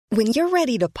When you're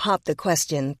ready to pop the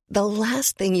question, the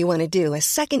last thing you want to do is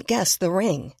second-guess the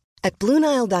ring. At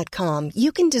BlueNile.com,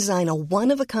 you can design a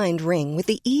one-of-a-kind ring with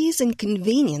the ease and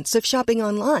convenience of shopping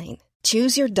online.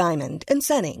 Choose your diamond and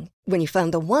setting. When you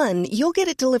find the one, you'll get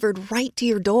it delivered right to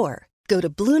your door. Go to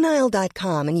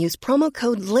BlueNile.com and use promo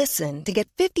code LISTEN to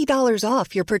get $50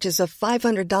 off your purchase of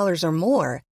 $500 or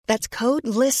more. That's code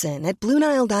LISTEN at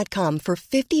BlueNile.com for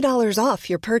 $50 off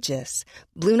your purchase.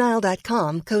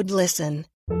 BlueNile.com, code LISTEN.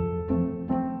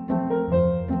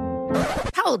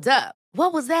 Hold up.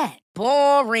 What was that?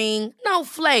 Boring. No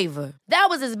flavor. That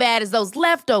was as bad as those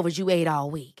leftovers you ate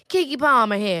all week. Keke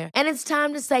Palmer here, and it's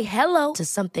time to say hello to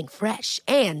something fresh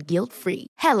and guilt-free.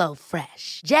 Hello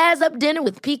Fresh. Jazz up dinner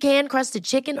with pecan-crusted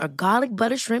chicken or garlic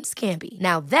butter shrimp scampi.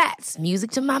 Now that's music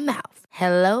to my mouth.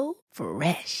 Hello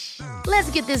Fresh.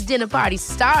 Let's get this dinner party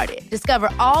started. Discover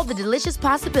all the delicious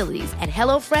possibilities at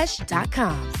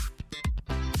HelloFresh.com.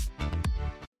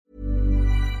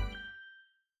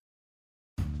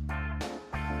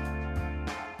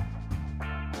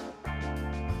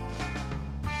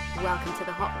 Welcome to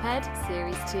The Hotbed,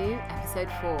 Series 2, Episode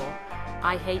 4.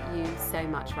 I hate you so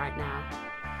much right now.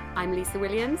 I'm Lisa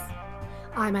Williams.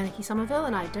 I'm Anarchy Somerville,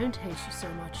 and I don't hate you so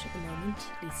much at the moment,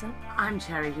 Lisa. I'm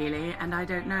Cherry Healy, and I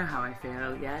don't know how I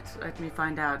feel yet. Let me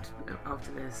find out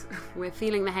after this. We're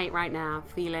feeling the hate right now,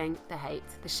 feeling the hate.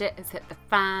 The shit has hit the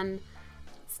fan,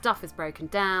 stuff is broken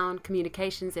down,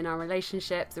 communications in our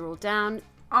relationships are all down.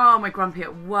 Oh, I'm grumpy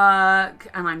at work,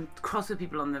 and I'm cross with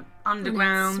people on the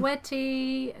underground. And it's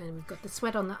sweaty, and we've got the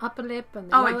sweat on the upper lip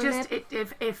and the lower lip.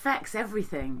 It affects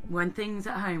everything. When things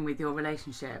at home with your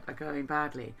relationship are going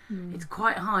badly, it's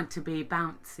quite hard to be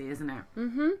bouncy, isn't it?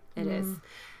 Mm-hmm. It is.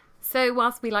 So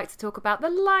whilst we like to talk about the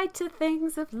lighter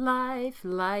things of life,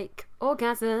 like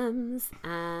orgasms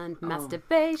and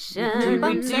masturbation.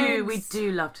 We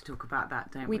do love to talk about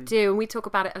that, don't we? We do, and we talk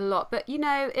about it a lot. But, you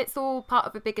know, it's all part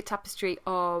of a bigger tapestry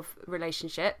of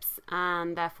relationships,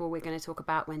 and therefore we're going to talk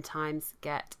about when times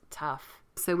get tough.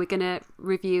 So we're going to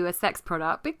review a sex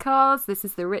product because this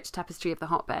is the rich tapestry of the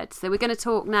hotbed. So we're going to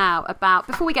talk now about,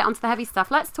 before we get onto the heavy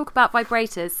stuff, let's talk about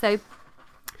vibrators. So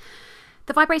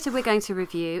the vibrator we're going to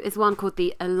review is one called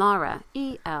the Elara,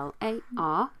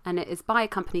 E-L-A-R, and it is by a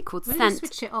company called Scent.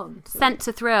 Switch it on. Scent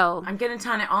to Thrill. I'm going to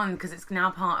turn it on because it's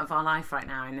now part of our life right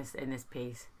now in this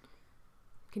piece.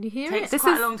 Can you hear It takes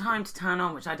quite a long time to turn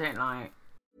on, which I don't like.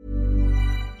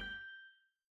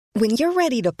 When you're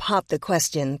ready to pop the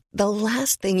question, the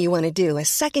last thing you want to do is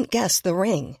second-guess the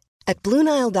ring. At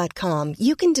BlueNile.com,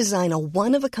 you can design a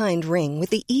one-of-a-kind ring with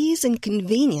the ease and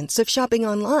convenience of shopping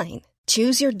online.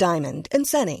 Choose your diamond and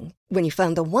setting. When you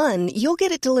find the one, you'll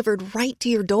get it delivered right to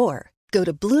your door. Go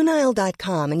to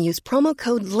BlueNile.com and use promo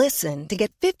code LISTEN to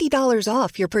get $50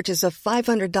 off your purchase of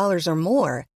 $500 or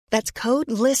more. That's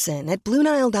code LISTEN at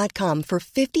BlueNile.com for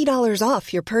 $50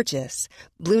 off your purchase.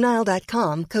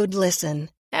 BlueNile.com, code LISTEN.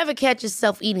 Ever catch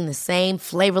yourself eating the same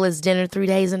flavorless dinner 3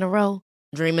 days in a row?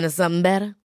 Dreaming of something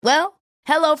better? Well,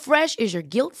 HelloFresh is your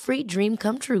guilt-free dream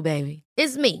come true, baby.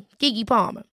 It's me, Keke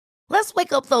Palmer. Let's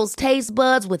wake up those taste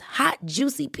buds with hot,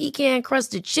 juicy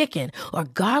pecan-crusted chicken or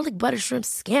garlic butter shrimp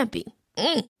scampi.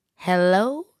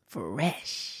 Hello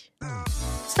Fresh.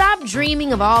 Stop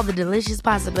dreaming of all the delicious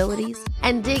possibilities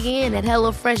and dig in at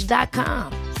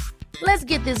HelloFresh.com. Let's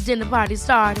get this dinner party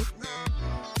started.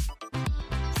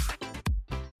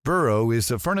 Burrow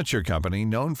is a furniture company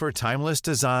known for timeless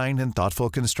design and thoughtful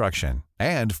construction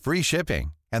and free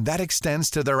shipping, and that extends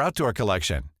to their outdoor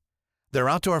collection. Their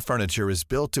outdoor furniture is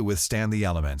built to withstand the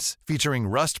elements, featuring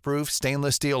rust-proof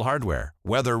stainless steel hardware,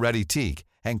 weather-ready teak,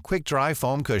 and quick-dry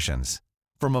foam cushions.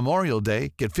 For Memorial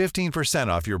Day, get 15%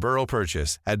 off your Burrow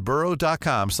purchase at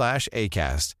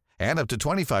burrow.com/ACAST and up to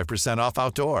 25% off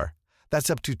outdoor. That's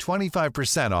up to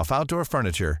 25% off outdoor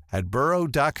furniture at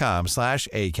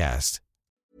burrow.com/ACAST.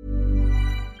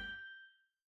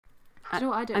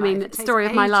 I mean, the story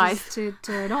of my life. To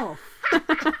turn off.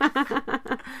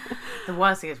 The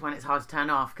worst thing is when it's hard to turn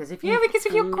off because if you're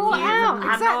caught out,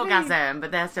 have an orgasm,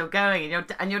 but they're still going,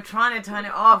 and you're trying to turn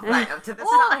it off like up to the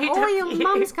side. Or of your you.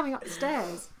 mum's coming up the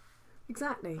stairs.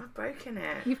 Exactly. I've broken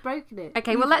it. You've broken it.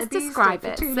 Okay, well, let's describe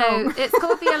it. So it's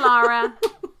called the Elara.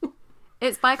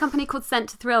 It's by a company called Scent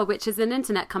to Thrill, which is an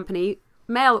internet company,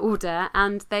 mail order,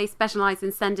 and they specialise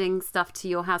in sending stuff to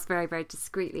your house very, very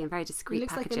discreetly and very discreet It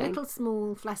looks packaging. like a little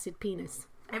small flaccid penis.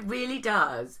 It really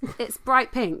does. It's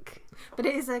bright pink. But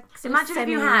it is a sort Imagine of if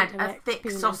you had a semi-erect thick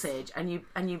penis. sausage and you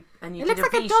It did looks a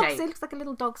like V a dog's. shape. It looks like a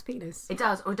little dog's penis. It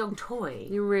does, or a dog toy.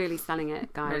 You're really selling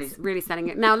it, guys. Really. Really selling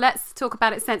it. Now, let's talk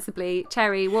about it sensibly.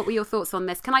 Cherry, what were your thoughts on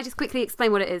this? Can I just quickly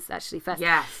explain what it is, actually, first?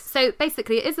 Yes. So,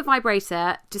 basically, it is a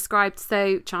vibrator described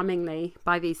so charmingly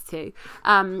by these two.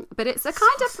 But it's a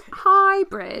kind of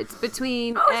hybrid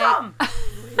between... Oh, it's on!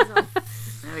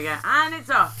 There we go. And it's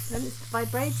off. And it's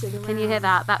vibrating around. Can you hear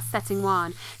that? That's setting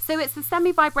 1. So, it's a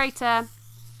semi-vibrator...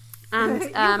 And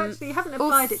you haven't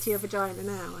applied it to your vagina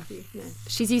now, have you? No.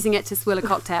 She's using it to swill a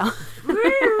cocktail.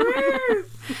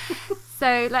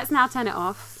 So let's now turn it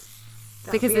off.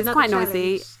 Because it's quite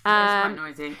noisy. It's quite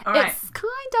noisy. All right. It's kind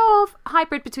of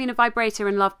hybrid between a vibrator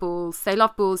and love balls. So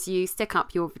love balls, you stick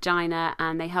up your vagina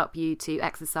and they help you to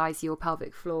exercise your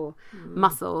pelvic floor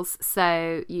muscles.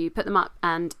 So you put them up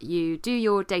and you do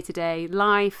your day-to-day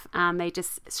life and they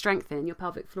just strengthen your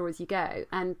pelvic floor as you go,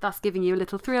 and thus giving you a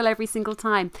little thrill every single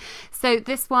time. So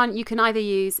this one you can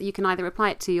either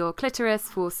apply it to your clitoris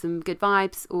for some good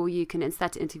vibes, or you can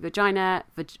insert it into your vagina.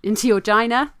 Into your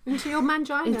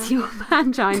vagina.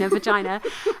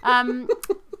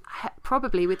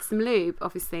 Probably with some lube,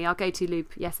 obviously. Our go-to lube,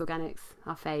 Yes Organics,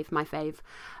 my fave.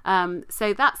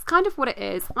 So that's kind of what it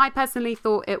is. I personally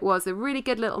thought it was a really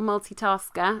good little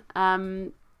multitasker.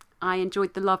 I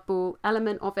enjoyed the love ball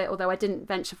element of it, although I didn't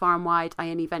venture far and wide. I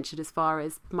only ventured as far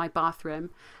as my bathroom,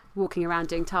 walking around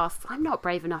doing tasks. I'm not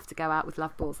brave enough to go out with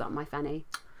love balls up my fanny.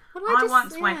 Well, I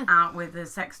once went out with a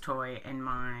sex toy in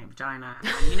my vagina.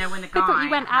 And you know when the guy... I thought you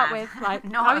went out with, like,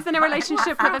 No, I was in a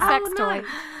relationship with a sex toy.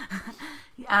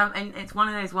 And it's one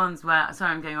of those ones where...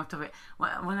 Sorry, I'm going off topic.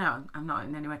 Well, no, I'm not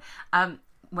in any way.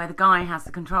 Where the guy has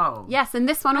the control. Yes, and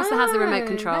this one also has a remote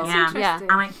control. That's Yeah, interesting.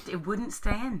 and it wouldn't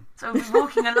stay in. So we were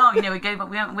walking along,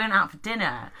 we went out for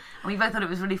dinner, and we both thought it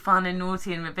was really fun and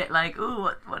naughty and a bit like,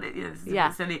 oh, what it is, a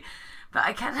bit silly. But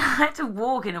I had to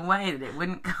walk in a way that it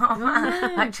wouldn't come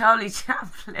out, like Charlie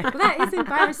Chaplin. Well, that is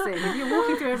embarrassing. If you're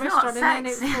walking through a It's restaurant not and then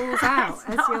it sexy. falls out It's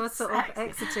as not you're sort of sexy.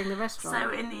 exiting the restaurant.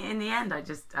 So in the end, I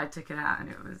took it out, and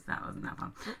that wasn't that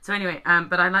fun. So anyway,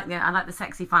 but I like the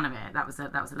sexy fun of it. That was a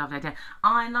lovely idea.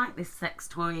 I like this sex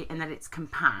toy in that it's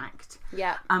compact.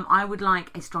 Yeah. I would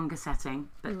like a stronger setting,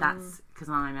 but that's because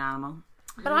I'm an animal.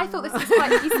 But I thought this was quite,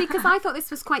 you see, because I thought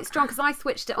this was quite strong, because I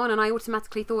switched it on and I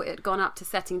automatically thought it had gone up to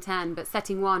setting 10, but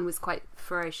setting 1 was quite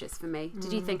ferocious for me.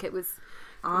 Did you think it was...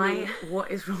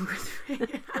 What is wrong with me?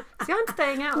 See, I'm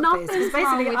staying out of Nothing's this. Because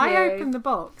wrong basically, with I you. opened the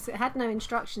box. It had no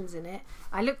instructions in it.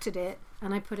 I looked at it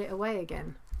and I put it away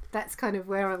again. That's kind of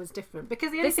where I was different.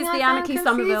 Because the only This thing is I the found Anarchy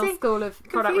Somerville School of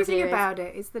Product confusing Review. about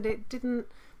it is that it didn't...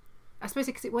 I suppose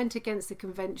because it went against the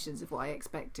conventions of what I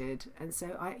expected. And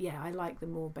so, I like the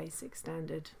more basic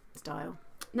standard style.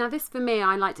 Now this for me,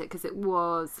 I liked it because it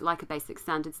was like a basic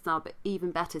standard style, but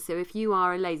even better. So if you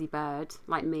are a lazy bird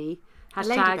like me,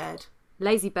 hashtag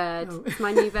lazy bird, Oh. it's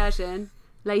my new version,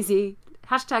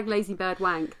 hashtag lazy bird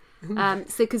wank. So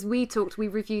because we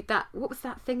reviewed that, what was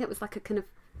that thing that was like a kind of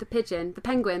the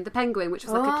penguin, which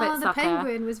was like a clit the sucker.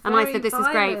 penguin was and I very said this is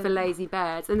great for violent. lazy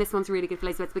birds, and this one's really good for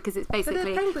lazy birds because it's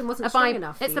basically the penguin wasn't strong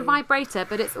enough for It's a you. vibrator,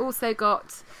 but it's also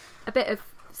got a bit of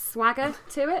swagger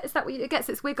to it. Is that what it gets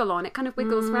its wiggle on? It kind of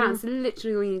wiggles around. So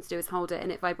literally all you need to do is hold it,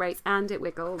 and it vibrates and it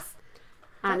wiggles.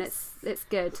 And it's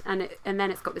good, and then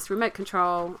it's got this remote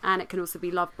control, and it can also be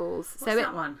love balls. What's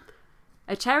that one?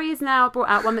 A Cherry has now brought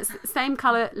out one that's the same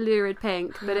colour, lurid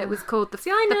pink, but it was called the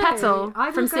Petal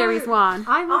from Series 1.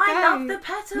 I love the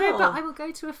Petal. No, but I will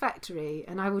go to a factory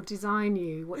and I will design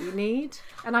you what you need,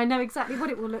 and I know exactly what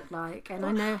it will look like, and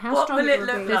I know how What strong will it it will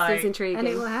look be. like? This is intriguing. And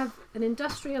it will have an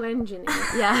industrial engine in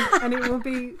it. Yeah. And it will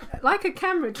be like a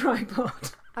camera tripod.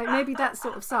 Like maybe that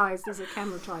sort of size, there's a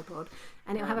camera tripod.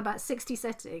 And it'll have about 60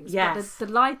 settings. Yes. But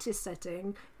the lightest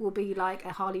setting will be like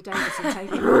a Harley Davidson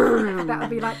taking off. That will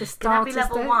be like the that be starter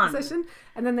level 1? session.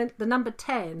 And then the number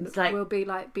 10 It's like- will be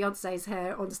like Beyonce's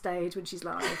hair on stage when she's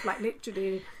live. Like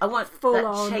literally I want full that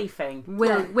on chafing.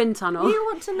 Wind tunnel. You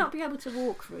want to not be able to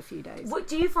walk for a few days. What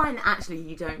do you find actually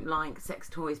you don't like sex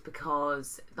toys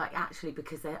because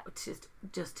they're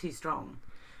just too strong?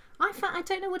 I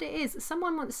don't know what it is.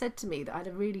 Someone once said to me that I had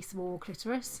a really small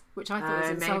clitoris, which I thought was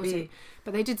insulting. maybe.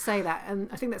 But they did say that, and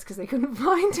I think that's because they couldn't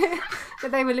find it.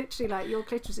 But they were literally like, your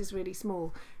clitoris is really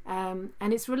small. And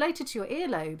it's related to your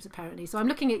earlobes, apparently. So I'm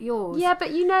looking at yours. Yeah, but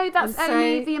you know that's And so-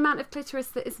 only the amount of clitoris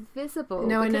that is visible.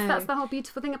 No, I because know. that's the whole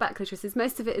beautiful thing about clitoris is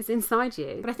most of it is inside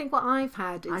you. But I think what I've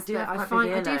had is I do that have I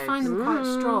quite big do find them quite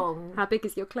strong. How big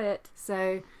is your clit?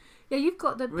 So, yeah, you've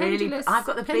got the Really, pendulous... I've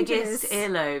got the pendulous- biggest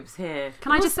earlobes here.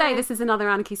 Can I just say Also- this is another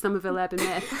Anarchy Somerville urban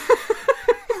myth?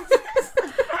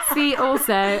 See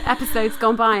also episodes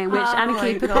gone by in which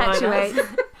Anarchy perpetuates.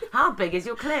 How big is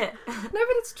your clit? No, but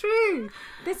it's true.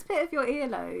 This bit of your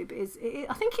earlobe is,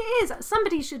 I think it is.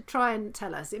 Somebody should try and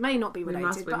tell us. It may not be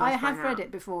related, but I have read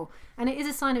it before. And it is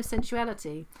a sign of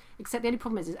sensuality. Except the only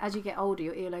problem is as you get older,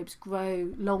 your earlobes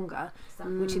grow longer,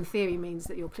 which in theory means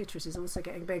that your clitoris is also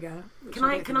getting bigger. Can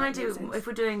I do, if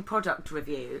we're doing product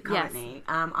review currently,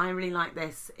 I really like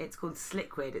this. It's called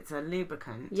Sliquid. It's a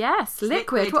lubricant. Yes,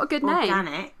 Liquid. What a good name.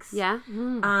 Organics. Yeah.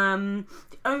 The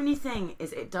only thing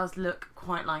is it does look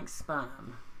quite like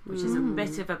sperm, which is a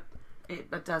bit of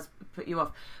it does put you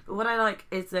off. But what I like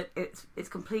is that it's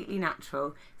completely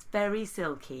natural. It's very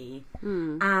silky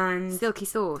and silky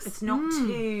sauce. It's not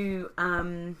too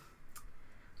I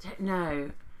don't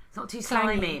know. It's not too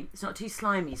slimy. It's not too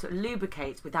slimy, so it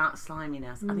lubricates without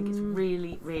sliminess. I think it's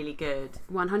really, really good.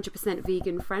 100%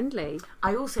 vegan friendly.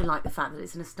 I also like the fact that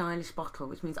it's in a stylish bottle,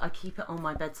 which means I keep it on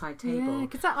my bedside table. Yeah,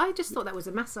 because I just thought that was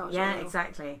a massage oil.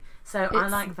 Exactly. So It's I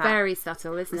like that. very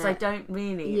subtle, isn't it? Because I don't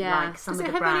really like some Does of it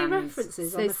the have brands. any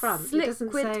references on So the front? Sliquid It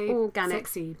doesn't say Organic.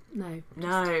 sexy. No.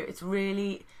 No, it's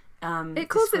really. It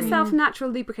calls discreet. itself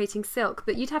natural lubricating silk,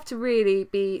 but you'd have to really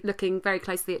be looking very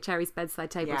closely at Cherry's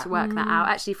bedside table to work that out.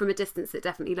 Actually, from a distance, it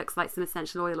definitely looks like some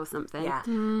essential oil or something. Yeah.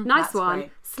 Nice That's one.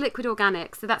 great. Sliquid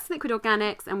Organics. So that's Sliquid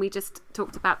Organics, and we just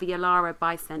talked about the Yalara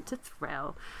by Centre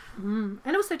Thrill. And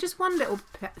also, just one little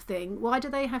thing. Why do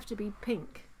they have to be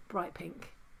pink? Bright pink?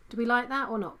 Do we like that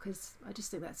or not? Because I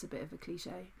just think that's a bit of a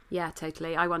cliche. Yeah,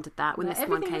 totally. I wanted that when this one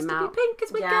Everything came has out. to be pink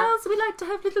because we're girls. We like to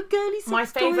have little girly sex My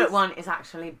favourite toys. one is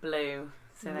actually blue.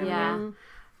 So there we go.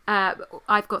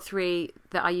 I've got 3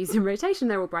 that I use in rotation.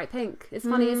 They're all bright pink. It's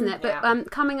funny, isn't it?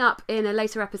 But coming up in a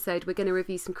later episode, we're going to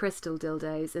review some crystal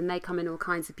dildos, and they come in all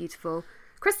kinds of beautiful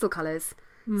crystal colours.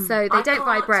 So they don't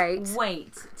vibrate.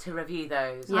 Wait to review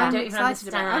those. Yeah. I don't I'm even excited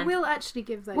understand. about it. I will actually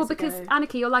give those Well, a because go.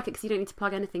 Anarchy, you'll like it because you don't need to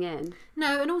plug anything in.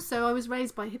 No, and also I was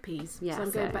raised by hippies, Yeah, so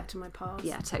I'm going so- back to my past.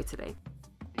 Yeah, totally.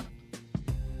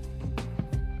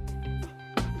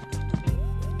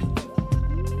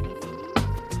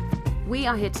 We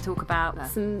are here to talk about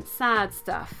some sad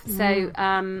stuff. So,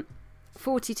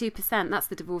 42%, that's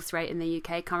the divorce rate in the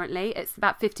UK currently. It's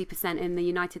about 50% in the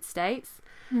United States.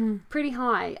 Pretty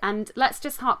high. And let's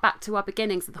just hark back to our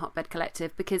beginnings of the Hotbed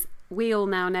Collective, because we all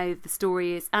now know the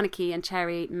story is Anarchy and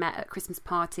Cherry met at a Christmas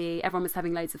party. Everyone was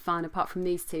having loads of fun, apart from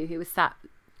these two who were sat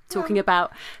talking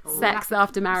about sex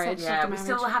after marriage. Yeah, we're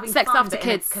still having Sex fun, after but in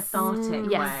a kids. cathartic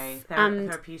Yes. way, And-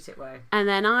 therapeutic way. And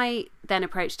then I then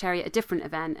approached Cherry at a different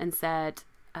event and said,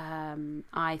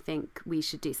 I think we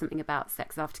should do something about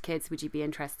sex after kids. Would you be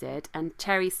interested? And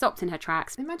Cherry stopped in her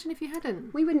tracks. Imagine if you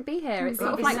hadn't. We wouldn't be here. It's It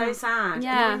sort would of be like so sad.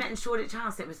 Yeah. And when we met in Shoreditch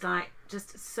House, it was like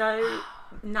just so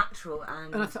natural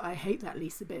and. And I thought, I hate that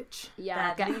Lisa bitch.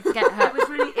 yeah, That get her, It was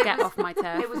really. It get was, off my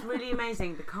turf. It was really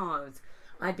amazing because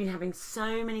I'd been having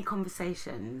so many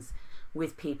conversations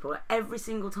with people. Every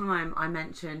single time I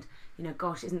mentioned,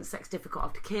 gosh, isn't sex difficult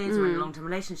after kids or in a long-term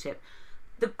relationship?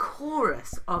 The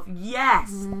chorus of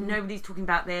yes, nobody's talking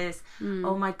about this.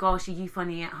 Oh my gosh, are you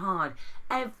finding it hard?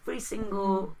 Every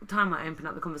single time I open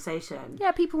up the conversation,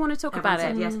 Yeah, people want to talk everyone about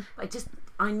said it. yes. But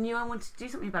I knew I wanted to do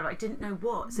something about it. I didn't know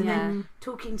what. So then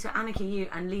talking to Anarchy you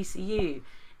and Lisa you,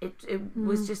 it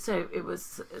was just so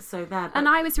there. But And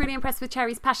I was really impressed with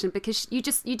Cherry's passion, because you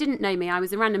didn't know me. I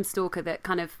was a random stalker that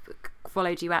kind of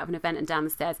followed you out of an event and down the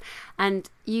stairs. And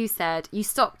you said, you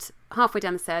stopped halfway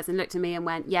down the stairs and looked at me and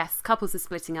went, yes, couples are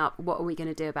splitting up. What are we going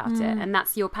to do about it? And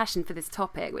that's your passion for this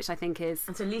topic, which I think is...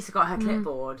 And so Lisa got her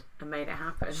clipboard and made it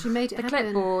happen. She made it The happen.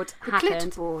 clipboard The happened.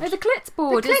 clipboard. Oh, the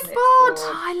clipboard. The is- clipboard.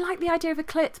 Oh, I like the idea of a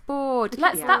clipboard.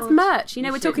 That's clipboard. merch.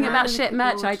 We're should talking have about a shit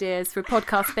merch clipboard. ideas for a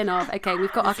podcast spin-off. Okay,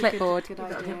 we've got our clipboard. Good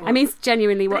idea. I mean,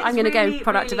 genuinely, But I'm it's going to really, go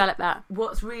product really- develop that.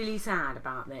 What's really sad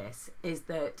about this is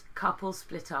that couples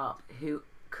split up who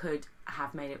could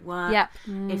have made it work. Yep.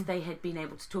 If they had been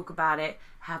able to talk about it,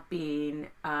 have been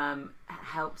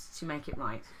helped to make it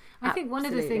right. I think one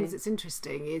of the Absolutely. things that's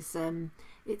interesting is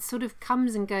it sort of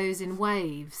comes and goes in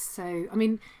waves. So, I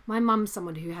mean, my mum's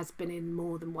someone who has been in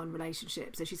more than one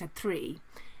relationship. So she's had 3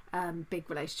 big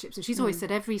relationships. And she's always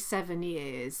said every 7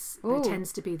 years there Ooh.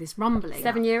 tends to be this rumbling.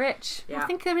 7-year itch. Yeah. I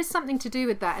think there is something to do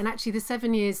with that. And actually the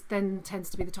 7 years then tends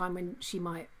to be the time when she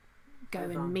might go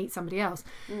and meet somebody else.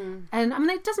 And I mean,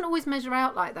 it doesn't always measure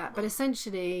out like that, but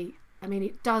essentially, I mean,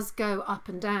 it does go up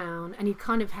and down, and you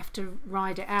kind of have to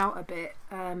ride it out a bit.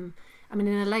 I mean,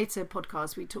 in a later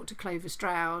podcast, we talked to Clover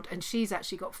Stroud, and she's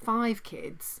actually got 5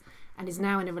 kids and is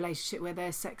now in a relationship where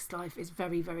their sex life is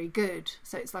very, very good.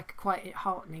 So it's like quite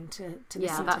heartening to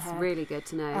Yeah, listen that's to her. really good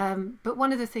to know. But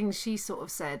one of the things she sort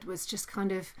of said was just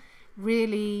kind of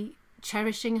really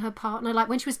cherishing her partner. Like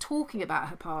when she was talking about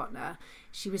her partner,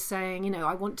 she was saying, you know,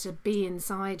 I want to be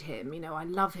inside him, you know, I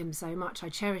love him so much, I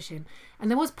cherish him. And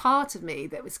there was part of me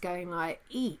that was going like,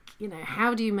 eek, you know,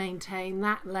 how do you maintain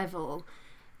that level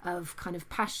of kind of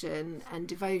passion and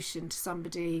devotion to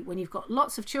somebody when you've got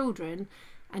lots of children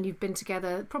and you've been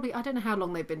together, probably, I don't know how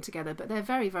long they've been together, but they're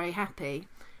very, very happy.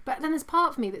 But then there's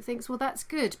part of me that thinks, well, that's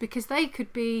good, because they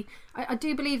could be, I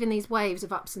do believe in these waves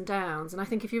of ups and downs. And I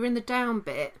think if you're in the down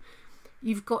bit,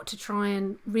 you've got to try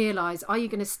and realise, are you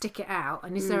going to stick it out?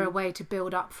 And is there a way to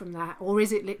build up from that? Or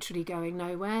is it literally going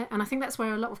nowhere? And I think that's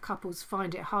where a lot of couples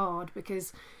find it hard,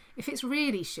 because if it's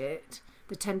really shit,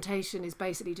 the temptation is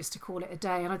basically just to call it a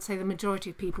day. And I'd say the majority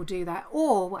of people do that.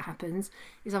 Or what happens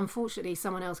is, unfortunately,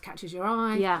 someone else catches your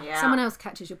eye, someone else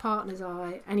catches your partner's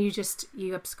eye, and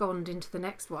you abscond into the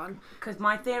next one. Because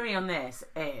my theory on this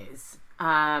is,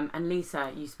 and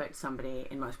Lisa, you spoke to somebody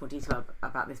in much more detail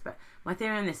about this, but my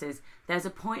theory on this is there's a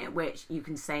point at which you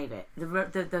can save it.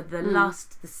 The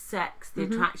lust, the sex, the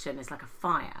attraction is like a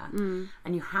fire,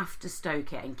 and you have to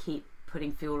stoke it and keep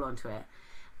putting fuel onto it.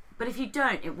 But if you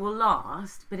don't, it will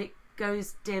last, but it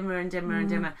goes dimmer and dimmer and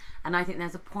dimmer. And I think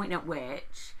there's a point at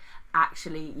which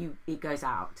actually it goes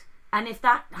out. And if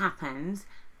that happens,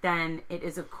 then it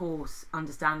is, of course,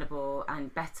 understandable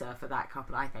and better for that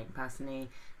couple, I think, personally,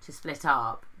 to split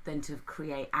up than to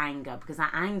create anger, because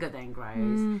that anger then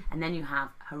grows, and then you have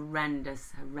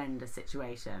horrendous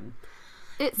situation.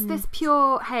 It's this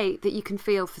pure hate that you can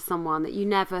feel for someone that you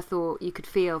never thought you could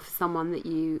feel for someone that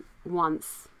you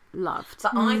once loved.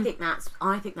 But I think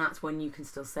that's when you can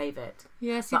still save it.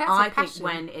 Yeah, see, but that's I a passion. think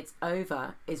when it's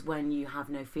over is when you have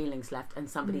no feelings left, and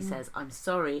somebody says, I'm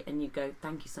sorry, and you go,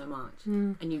 thank you so much,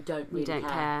 and you don't really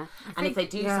care. And if they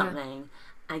do something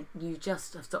and you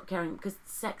just have stopped caring, because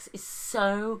sex is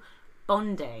so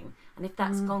bonding, and if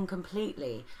that's gone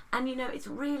completely, and you know, it's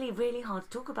really, really hard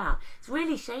to talk about. It's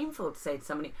really shameful to say to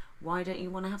somebody, why don't you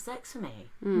want to have sex for me?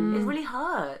 It really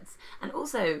hurts. And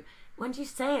also, when do you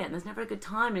say it? And there's never a good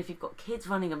time. And if you've got kids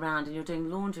running around and you're doing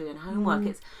laundry and homework,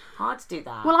 it's hard to do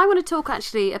that. Well, I want to talk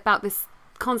actually about this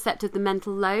concept of the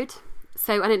mental load.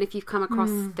 So I don't know if you've come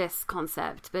across this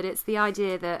concept, but it's the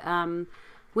idea that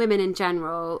women in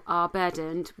general are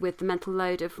burdened with the mental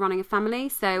load of running a family.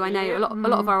 So I know a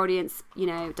lot of our audience, you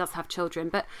know, does have children,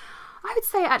 but I would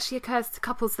say it actually occurs to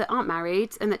couples that aren't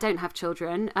married and that don't have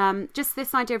children. Just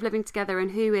this idea of living together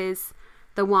and who is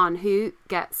the one who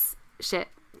gets shit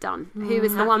done. Who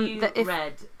is the one that... Have you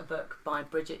read a book by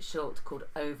Bridget Schultz called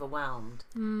Overwhelmed?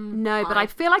 No, but I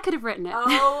feel I could have written it.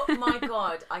 Oh my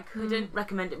God, I couldn't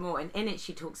recommend it more. And in it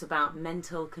she talks about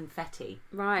mental confetti.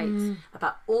 Right.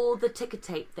 About all the ticker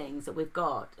tape things that we've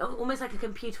got. Almost like a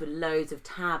computer with loads of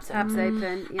tabs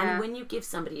open. Yeah. And when you give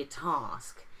somebody a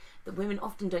task, the women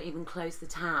often don't even close the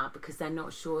tab because they're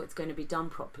not sure it's going to be done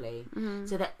properly.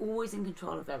 So they're always in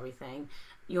control of everything.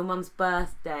 Your mum's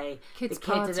birthday, kids' the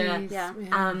kids, parties,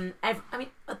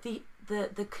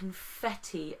 the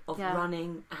confetti of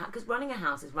running, because running a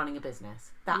house is running a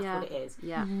business. That's what it is.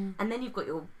 Yeah. And then you've got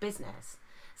your business,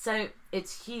 so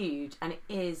it's huge, and it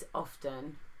is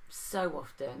so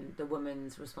often the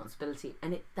woman's responsibility,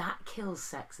 and that kills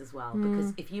sex as well,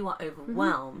 because if you are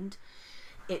overwhelmed.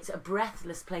 It's a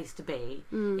breathless place to be.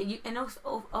 And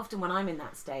also, often when I'm in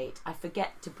that state, I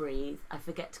forget to breathe, I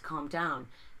forget to calm down,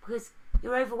 because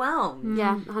you're overwhelmed.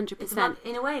 Yeah, 100%.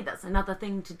 In a way, that's another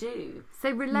thing to do.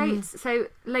 So So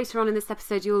later on in this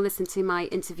episode, you'll listen to my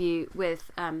interview with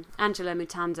Angela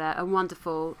Mutanda, a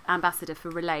wonderful ambassador for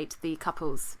Relate, the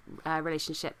couples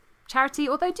relationship charity.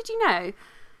 Although, did you know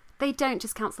they don't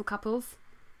just counsel couples?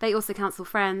 They also counsel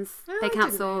friends. They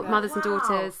counsel mothers and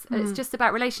daughters. It's just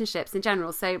about relationships in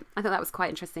general. So I thought that was quite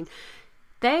interesting.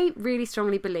 They really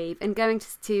strongly believe in going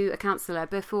to a counsellor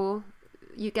before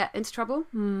you get into trouble,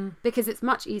 because it's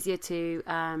much easier to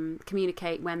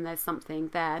communicate when there's something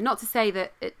there. Not to say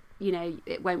that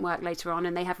it won't work later on,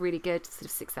 and they have really good sort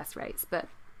of success rates. But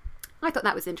I thought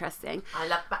that was interesting. I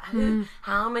love that.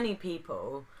 How many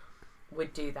people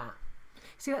would do that?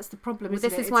 See, that's the problem.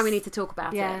 This is why we need to talk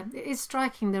about it. Yeah, it is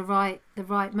striking the right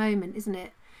moment, isn't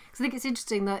it? Because I think it's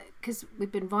interesting that, because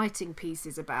we've been writing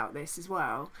pieces about this as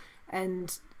well,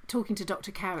 and talking to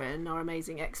Dr. Karen, our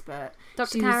amazing expert.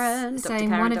 Dr. Karen,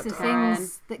 saying one of the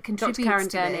things that contributes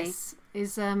to this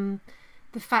is the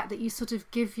fact that you sort of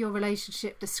give your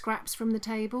relationship the scraps from the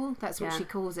table. That's what she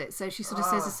calls it. So she sort of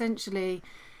says essentially,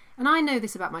 and I know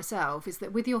this about myself, is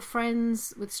that with your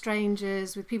friends, with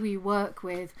strangers, with people you work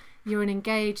with, you're an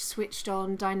engaged, switched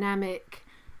on, dynamic,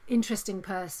 interesting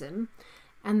person.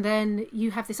 And then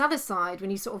you have this other side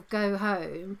when you sort of go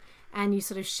home and you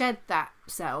sort of shed that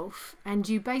self, and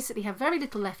you basically have very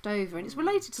little left over. And it's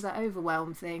related to that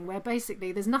overwhelm thing, where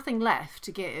basically there's nothing left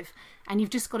to give, and you've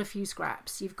just got a few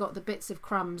scraps. You've got the bits of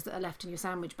crumbs that are left in your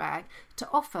sandwich bag to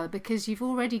offer, because you've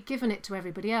already given it to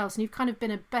everybody else, and you've kind of been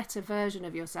a better version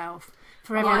of yourself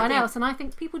for everyone else. And I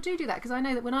think people do that, because I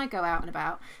know that when I go out and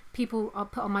about, people are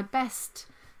put on my best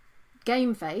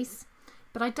game face,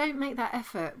 but I don't make that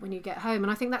effort when you get home.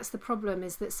 And I think that's the problem,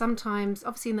 is that sometimes,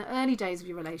 obviously in the early days of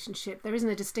your relationship, there isn't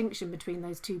a distinction between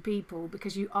those two people,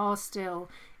 because you are still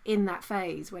in that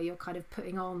phase where you're kind of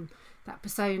putting on that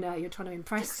persona, you're trying to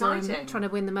impress them, trying to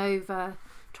win them over,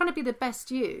 trying to be the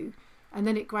best you, and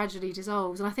then it gradually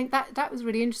dissolves. And I think that was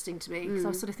really interesting to me, because I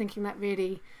was sort of thinking I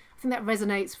think that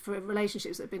resonates for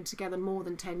relationships that have been together more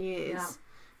than 10 years,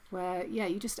 where,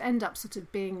 you just end up sort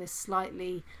of being this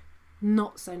slightly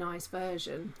not so nice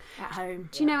version at home.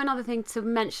 Do you know another thing to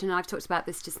mention? I've talked about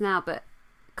this just now, but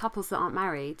couples that aren't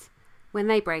married, when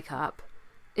they break up,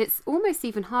 it's almost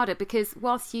even harder, because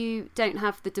whilst you don't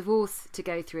have the divorce to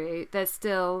go through, there's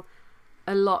still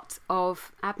a lot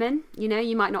of admin.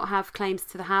 You might not have claims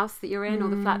to the house that you're in, or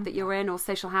the flat that you're in, or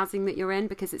social housing that you're in,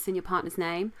 because it's in your partner's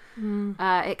name.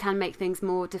 It can make things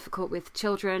more difficult with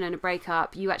children and a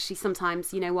breakup. You actually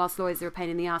sometimes, whilst lawyers are a pain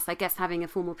in the ass, I guess having a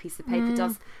formal piece of paper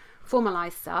does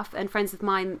formalize stuff. And friends of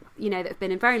mine, that have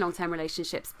been in very long-term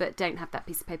relationships but don't have that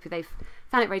piece of paper, they've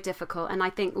found it very difficult. And I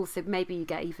think also maybe you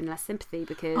get even less sympathy,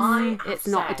 because it's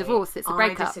not a divorce, it's a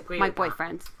breakup. My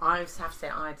boyfriend. I have to say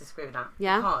I disagree with that.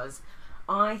 Yeah. Because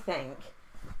I think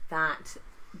that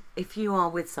if you are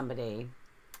with somebody,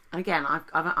 and again,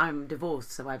 I'm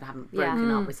divorced, so I haven't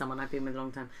broken up with someone I've been with a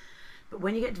long time. But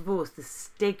when you get divorced, the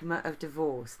stigma of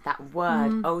divorce, that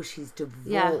word, she's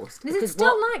divorced. Yeah. Is it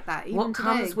still like that even what today?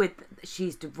 comes with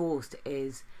she's divorced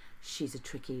is she's a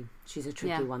tricky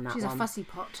one, that she's one. a fussy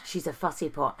pot. She's a fussy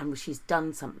pot, and she's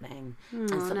done something, and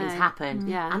something's happened.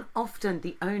 Yeah. And often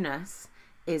the onus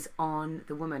is on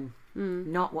the woman,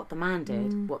 not what the man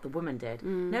did, what the woman did.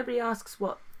 Nobody asks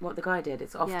what the guy did.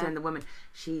 It's often the woman.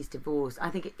 She's divorced. I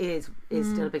think it is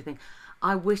still a big thing.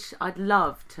 I'd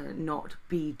love to not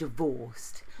be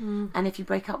divorced. And if you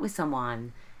break up with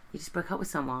someone, you just break up with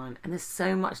someone, and there's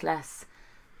so much less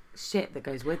shit that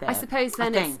goes with it. I suppose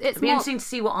then it's it'd be interesting to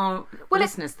see what our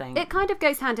listeners think. It kind of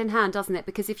goes hand in hand, doesn't it?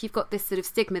 Because if you've got this sort of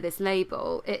stigma, this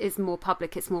label, it is more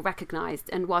public, it's more recognised.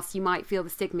 And whilst you might feel the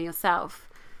stigma yourself,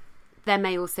 there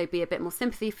may also be a bit more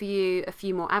sympathy for you, a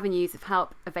few more avenues of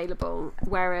help available.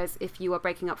 Whereas if you are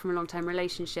breaking up from a long-term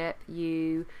relationship,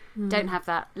 you don't have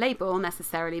that label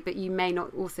necessarily, but you may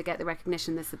not also get the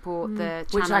recognition, the support, the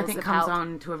channels of help. Which I think comes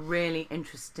on to a really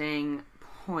interesting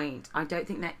point. I don't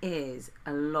think there is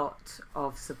a lot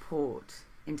of support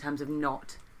in terms of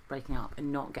not breaking up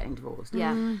and not getting divorced.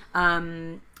 Yeah.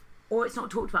 Or it's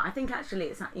not talked about. I think actually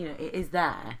it's not, it is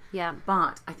there. Yeah.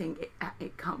 But I think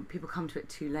people come to it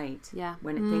too late. Yeah.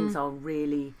 When things are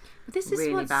really, but this is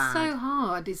really what's bad. so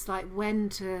hard. It's like when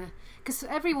to, because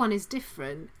everyone is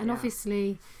different, and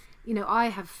obviously, I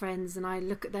have friends and I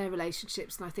look at their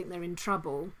relationships and I think they're in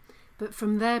trouble, but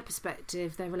from their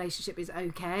perspective, their relationship is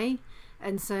okay.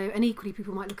 And equally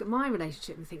people might look at my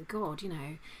relationship and think, God,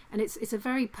 and it's a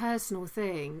very personal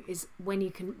thing, is when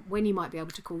you might be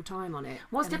able to call time on it.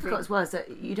 What's difficult as well is that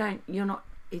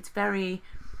it's very,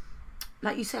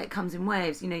 like you say, it comes in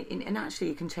waves, and actually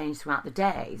it can change throughout the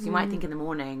day. So you might think in the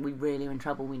morning, we really are in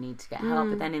trouble, we need to get help.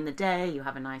 But then in the day, you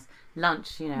have a nice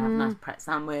lunch, have a nice Pret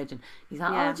sandwich, and you think,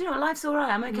 oh, do you know what, life's all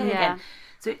right, I'm okay again.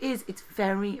 So it's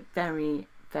very, very,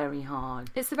 very hard.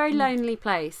 It's a very lonely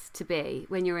place to be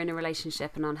when you're in a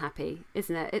relationship and unhappy,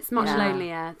 isn't it? It's much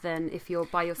lonelier than if you're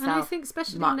by yourself. And I think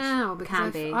especially now,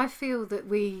 because I feel that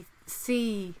we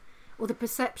see, or the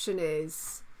perception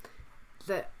is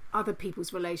that other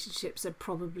people's relationships are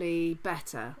probably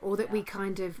better, or that we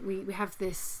kind of we have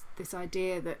this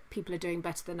idea that people are doing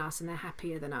better than us and they're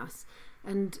happier than us.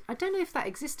 And I don't know if that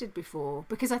existed before,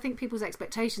 because I think people's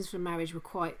expectations for marriage were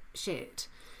quite shit.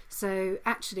 So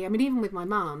actually, even with my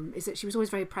mum, is that she was always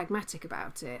very pragmatic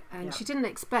about it, and she didn't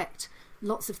expect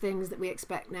lots of things that we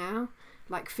expect now,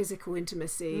 like physical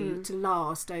intimacy to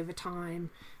last over time.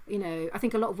 I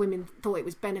think a lot of women thought it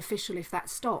was beneficial if that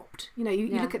stopped. You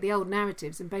look at the old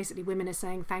narratives, and basically women are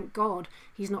saying, thank God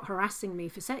he's not harassing me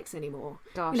for sex anymore.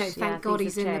 Gosh, thank God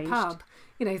he's in the pub.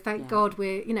 Thank God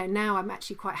we're, now I'm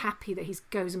actually quite happy that he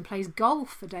goes and plays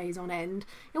golf for days on end.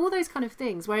 All those kind of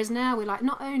things. Whereas now we're like,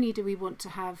 not only do we want to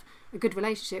have a good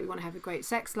relationship, we want to have a great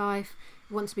sex life,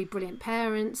 we want to be brilliant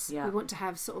parents, we want to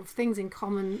have sort of things in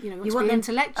common, we want to be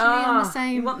intellectually on the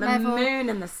same level. You want the moon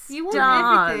and the stars. You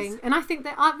want everything. And I think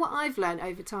that what I've learned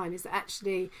over time is that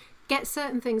actually get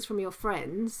certain things from your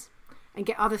friends and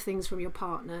get other things from your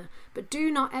partner, but do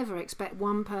not ever expect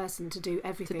one person to do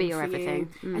everything to be your for everything.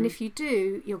 you. And if you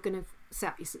do, you're going to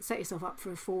set yourself up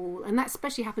for a fall, and that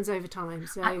especially happens over time.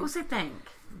 So I also think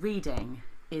reading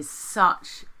is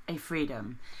such a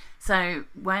freedom. So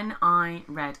when I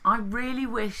read, I really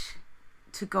wish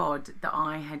to God that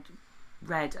I had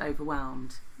read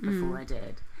Overwhelmed before I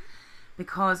did,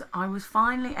 because I was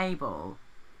finally able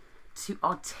to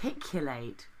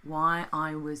articulate why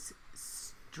I was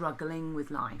struggling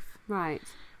with life, right,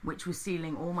 which was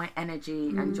stealing all my energy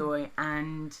and joy.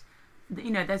 And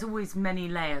there's always many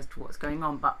layers to what's going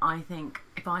on, but I think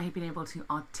if I had been able to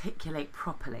articulate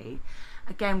properly,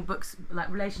 again, books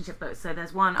like relationship books, so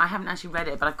there's one, I haven't actually read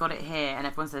it, but I've got it here and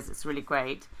everyone says it's really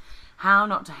great, How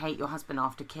Not to Hate Your Husband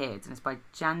After Kids, and it's by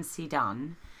Jancy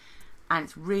Dunn, and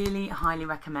it's really highly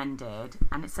recommended.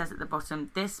 And it says at the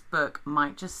bottom, this book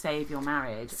might just save your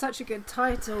marriage. such a good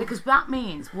title. Because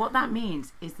what that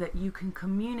means is that you can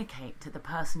communicate to the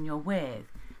person you're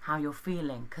with how you're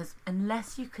feeling. Because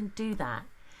unless you can do that,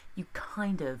 you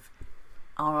kind of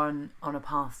are on a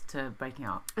path to breaking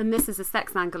up. And this is a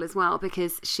sex angle as well,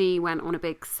 because she went on a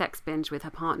big sex binge with her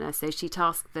partner. So she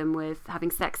tasked them with having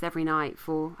sex every night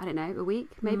for, I don't know, a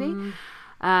week maybe.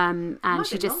 And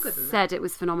she just said it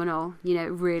was phenomenal.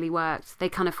 It really worked. They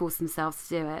kind of forced themselves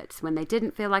to do it when they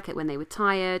didn't feel like it, when they were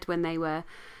tired, when they were,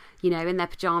 in their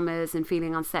pajamas and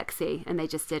feeling unsexy, and they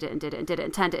just did it and did it and did it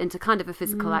and turned it into kind of a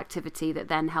physical activity that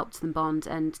then helped them bond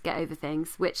and get over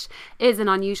things, which is an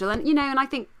unusual. And, and I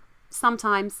think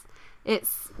sometimes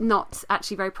it's not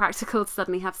actually very practical to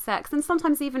suddenly have sex. And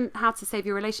sometimes even how to save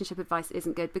your relationship advice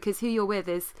isn't good, because who you're with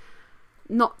is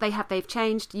not, they've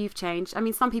changed, you've changed. I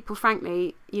mean, some people,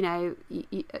 frankly,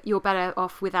 you're better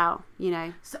off without,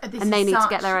 So and they need to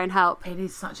get their own help. It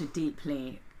is such a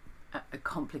deeply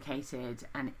complicated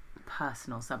and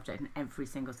personal subject, and every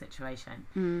single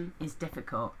situation is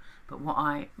difficult. But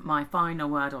my final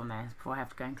word on this before I have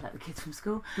to go and collect the kids from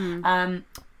school,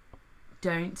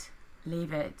 don't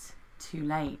leave it too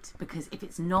late, because if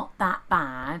it's not that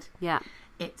bad,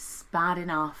 it's bad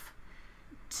enough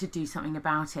to do something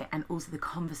about it. And also the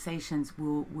conversations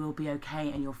will be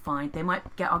okay, and you'll find they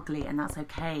might get ugly, and that's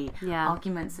okay.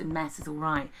 Arguments and mess is all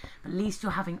right, but at least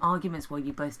you're having arguments while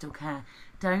you both still care.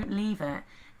 Don't leave it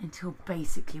until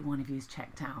basically one of you is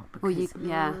checked out, because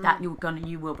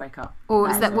you will break up. Or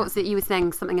is that what's it you were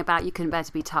saying, something about you couldn't bear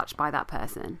to be touched by that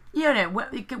person?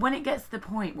 When it gets to the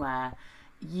point where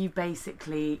you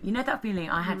basically, that feeling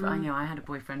I had. I had a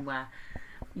boyfriend where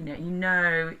you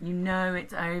know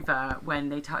it's over when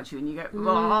they touch you and you go,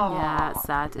 oh. Yeah, it's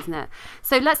sad, isn't it?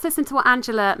 So let's listen to what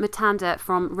Angela Mutanda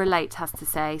from Relate has to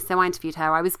say. So I interviewed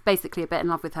her. I was basically a bit in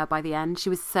love with her by the end. She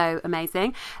was so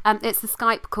amazing. It's a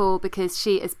Skype call because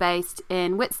she is based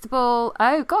in Whitstable.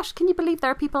 Oh gosh, can you believe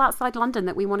there are people outside London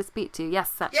that we want to speak to?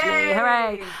 Yes, actually. Yay!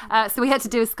 Hooray! So we had to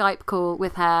do a Skype call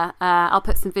with her. I'll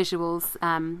put some visuals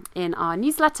in our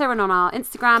newsletter and on our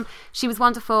Instagram. She was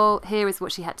wonderful. Here is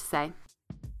what she had to say.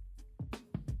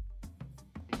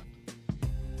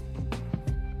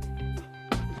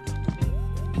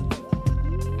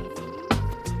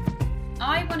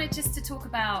 I wanted just to talk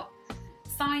about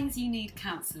signs you need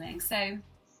counselling. So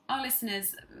our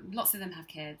listeners, lots of them have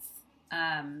kids,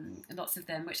 lots of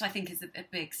them, which I think is a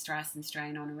big stress and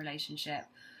strain on a relationship.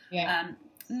 Yeah.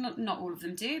 Not all of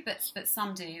them do, but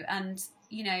some do. And,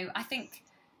 I think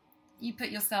you put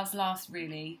yourselves last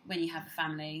really when you have a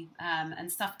family,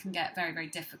 and stuff can get very, very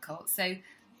difficult. So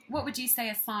what would you say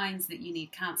are signs that you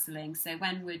need counselling? So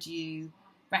when would you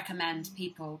recommend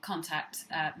people contact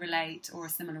Relate or a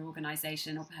similar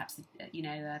organisation, or perhaps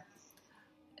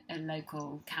a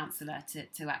local counsellor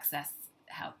to access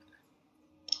help?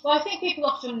 Well, I think people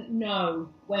often know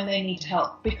when they need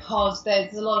help because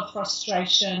there's a lot of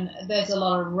frustration, there's a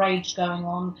lot of rage going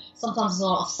on, sometimes there's a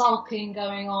lot of sulking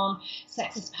going on,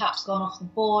 sex has perhaps gone off the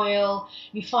boil,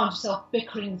 you find yourself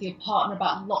bickering with your partner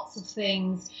about lots of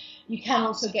things. You can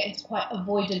also get into quite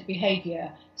avoidant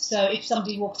behaviour. So if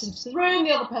somebody walks into the room,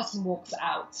 the other person walks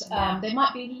out. There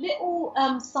might be little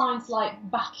signs like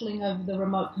battling over the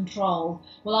remote control.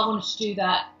 Well, I wanted to do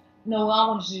that. No, I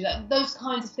want to do that. Those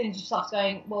kinds of things, you start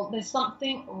going, well, there's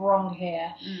something wrong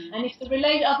here. And if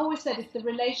I've always said, if the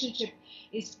relationship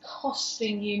is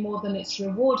costing you more than it's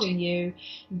rewarding you,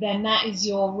 then that is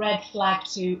your red flag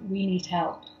to, we need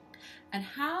help. And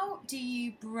how do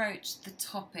you broach the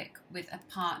topic with a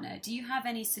partner? Do you have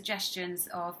any suggestions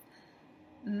of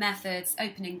methods,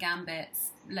 opening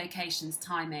gambits, locations,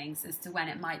 timings as to when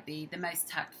it might be the most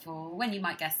tactful, when you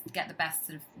might get the best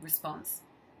sort of response?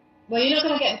 Well, you're not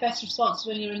going to get the best response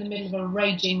when you're in the middle of a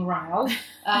raging row,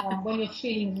 when you're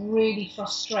feeling really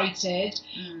frustrated.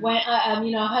 When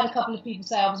I've had a couple of people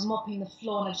say I was mopping the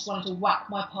floor and I just wanted to whack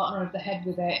my partner over the head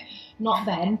with it. Not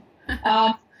then.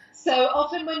 So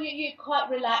often when you're quite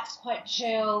relaxed, quite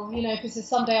chill, if it's a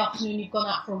Sunday afternoon, you've gone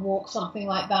out for a walk, something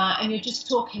like that, and you're just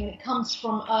talking, and it comes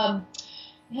from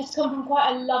it has come from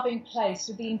quite a loving place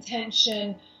with the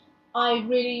intention. I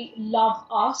really love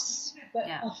us, but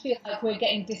I feel like we're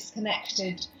getting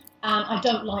disconnected, and I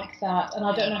don't like that, and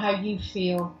I don't know how you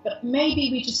feel, but maybe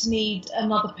we just need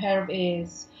another pair of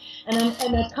ears. And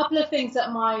a couple of things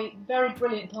that my very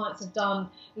brilliant clients have done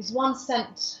is one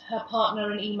sent her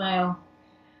partner an email,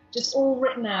 just all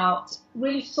written out,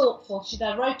 really thoughtful.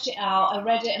 I wrote it out, I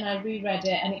read it and I reread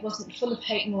it, and it wasn't full of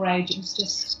hate and rage, it was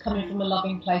just coming from a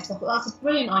loving place. I thought that's a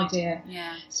brilliant idea.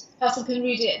 Yeah. So the person can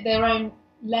read it at their own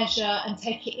leisure and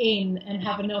take it in and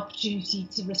have an opportunity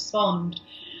to respond.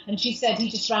 And she said he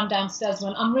just ran downstairs and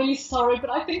went, I'm really sorry, but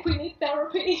I think we need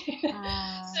therapy.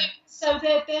 So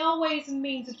there are ways and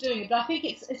means of doing it, but I think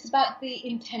it's about the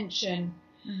intention.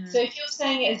 So if you're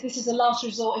saying it as this is a last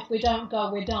resort, if we don't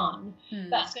go, we're done,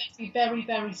 that's going to be very,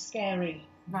 very scary.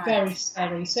 Right. Very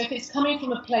scary. So if it's coming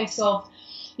from a place of,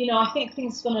 I think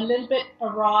things have gone a little bit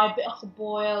awry, a bit off the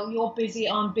boil, you're busy,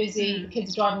 I'm busy, the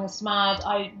kids are driving us mad,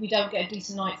 we don't get a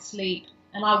decent night's sleep,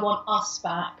 and I want us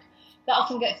back, that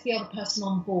often gets the other person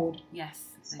on board. Yes.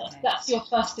 Okay. That's your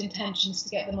first intention, is to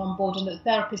get them on board, and the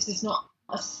therapist is not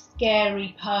a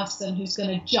scary person who's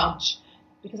going to judge.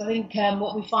 Because I think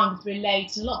what we find with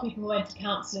Relate, and a lot of people who went to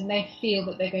counselling, they feel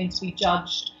that they're going to be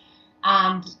judged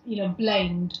and,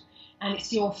 blamed, and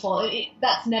it's your fault.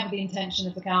 That's never the intention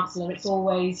of the counsellor. It's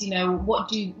always, what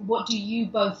do you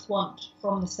both want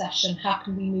from the session? How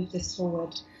can we move this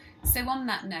forward? So on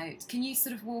that note, can you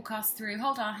sort of walk us through,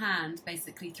 hold our hand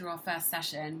basically through our first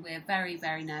session? We're very,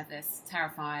 very nervous,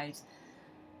 terrified.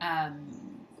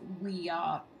 We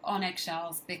are on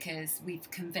eggshells because we've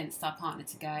convinced our partner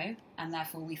to go, and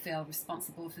therefore we feel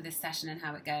responsible for this session and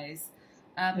how it goes.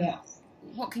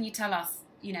 What can you tell us,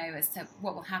 as to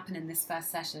what will happen in this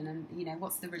first session, and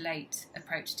what's the Relate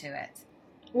approach to it?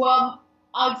 Well,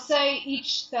 I'd say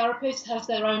each therapist has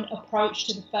their own approach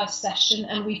to the first session,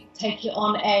 and we take it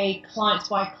on a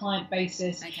client-by-client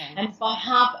basis. Okay. And if I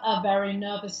have a very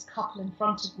nervous couple in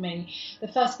front of me, the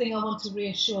first thing I want to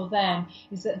reassure them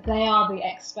is that they are the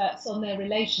experts on their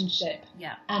relationship,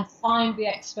 and I'm the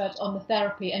expert on the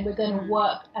therapy, and we're going to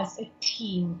work as a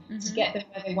team to get them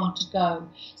where they want to go.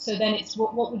 So then it's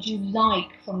what would you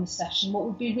like from the session? What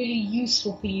would be really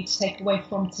useful for you to take away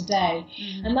from today?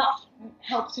 And that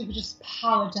helps people just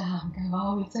power down, go,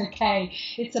 oh, it's okay,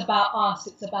 it's about us,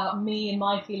 it's about me and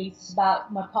my feelings, it's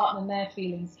about my partner and their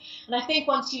feelings. And I think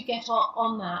once you get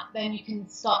on that, then you can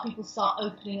people start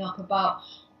opening up about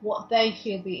what they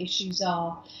feel the issues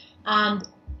are. And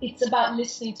it's about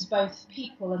listening to both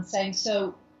people and saying,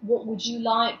 so what would you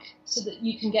like, so that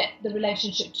you can get the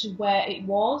relationship to where it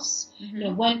was?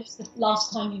 When was the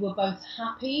last time you were both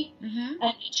happy?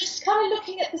 And just kind of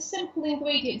looking at the simple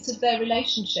ingredients of their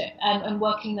relationship and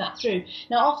working that through.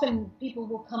 Now, often people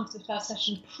will come to the first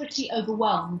session pretty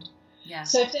overwhelmed.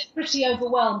 So if they're pretty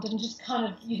overwhelmed and just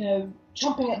kind of,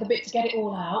 chomping at the bit to get it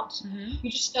all out, you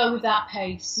just go with that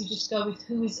pace. You just go with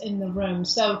who is in the room.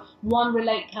 So one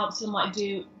Relate counsellor might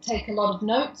take a lot of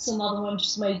notes, another one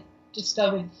just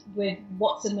go with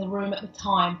what's in the room at the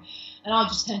time. And I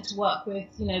just tend to work with,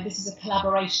 this is a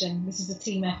collaboration, this is a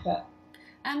team effort.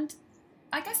 And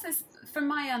I guess from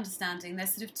my understanding,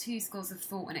 there's sort of two schools of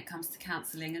thought when it comes to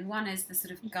counselling, and one is the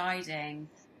sort of guiding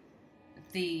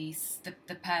the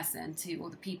person or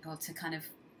the people to kind of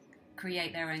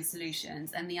create their own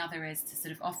solutions, and the other is to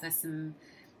sort of offer some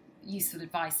useful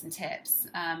advice and tips.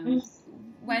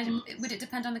 Would it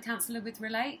depend on the counsellor with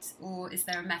Relate, or is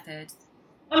there a method?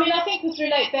 I think with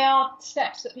Relate, there are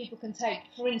steps that people can take,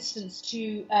 for instance,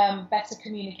 to better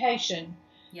communication.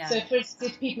 So, for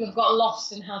instance, if people have got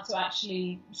lost in how to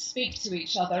actually speak to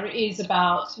each other, it is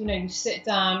about, you sit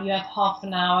down, you have half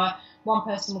an hour, one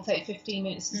person will take 15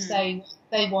 minutes to say what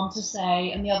they want to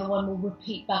say, and the other one will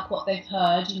repeat back what they've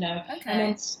heard, and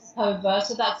then skip over.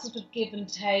 So that's sort of give and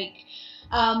take.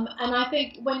 And I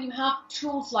think when you have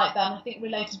tools like that, and I think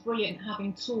Relate is brilliant at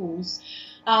having tools,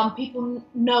 people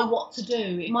know what to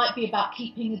do. It might be about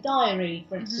keeping a diary,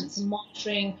 for instance, and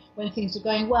monitoring when things were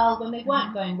going well, when they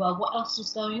weren't going well, what else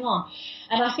was going on.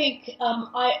 And I think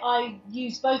I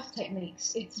use both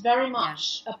techniques. It's very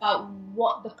much about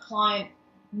what the client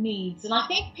needs. And I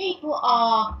think people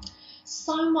are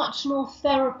so much more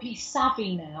therapy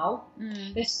savvy now.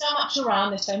 There's so much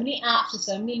around, there's so many apps, there's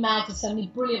so many mags, there's so many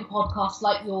brilliant podcasts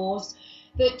like yours,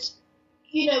 that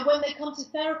when they come to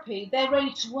therapy, they're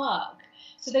ready to work.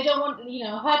 So they don't want,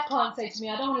 I've had clients say to me,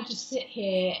 I don't want to just sit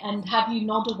here and have you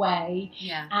nod away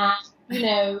and,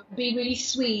 be really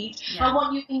sweet. Yeah. I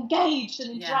want you engaged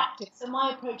and interactive. So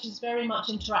my approach is very much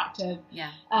interactive.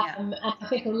 And I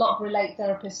think a lot of Relate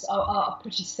therapists are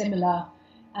pretty similar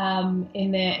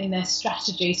in their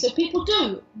strategy. So people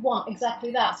do want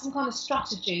exactly that, some kind of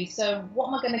strategy. So what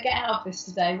am I going to get out of this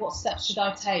today? What steps should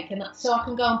I take? And so I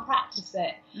can go and practice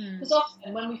it. Because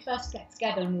often when we first get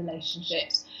together in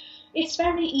relationships, it's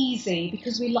very easy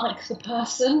because we like the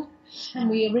person and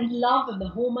we are in love and the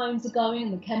hormones are going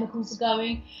and the chemicals are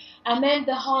going. And then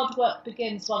the hard work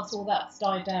begins once all that's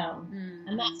died down.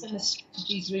 And that's when the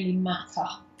strategies really matter.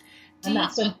 And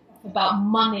that's when about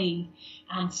money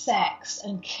and sex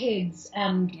and kids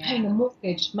and paying the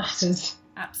mortgage matters.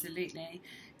 Absolutely.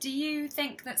 Do you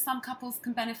think that some couples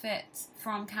can benefit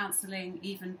from counselling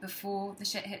even before the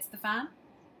shit hits the fan?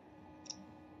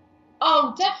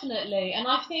 Oh, definitely. And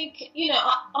I think,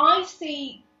 I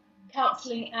see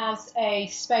counselling as a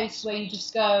space where you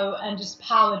just go and just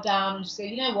power down and just go,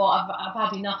 you know what, I've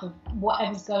had enough of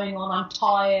whatever's going on. I'm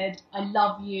tired. I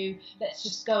love you. Let's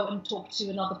just go and talk to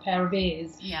another pair of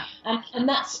ears. Yeah. And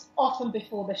that's often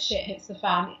before the shit hits the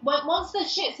fan. Once the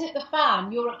shit's hit the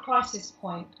fan, you're at crisis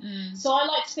point. So I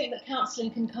like to think that counselling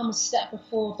can come a step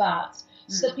before that.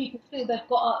 So that people feel they've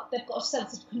got a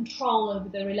sense of control over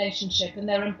their relationship and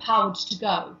they're empowered to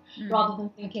go, rather than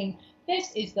thinking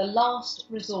this is the last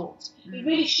resort. It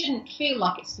really shouldn't feel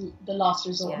like it's the last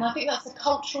resort. And I think that's a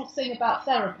cultural thing about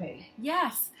therapy.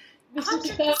 Yes. We sort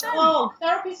of go, oh,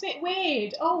 therapy's a bit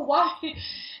weird. Oh, why?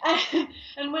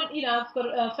 And when, I've got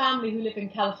a family who live in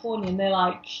California and they're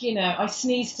like, I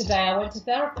sneezed today, I went to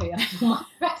therapy. I feel much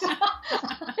better.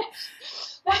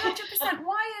 100%.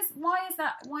 Why is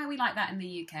that? Why are we like that in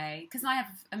the UK? Because I have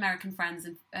American friends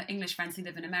and English friends who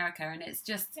live in America, and it's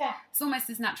just it's almost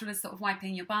as natural as sort of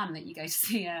wiping your bum that you go to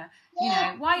see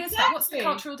why is that? What's the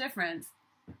cultural difference?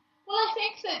 Well, I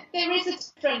think that there is a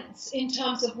difference in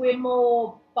terms of we're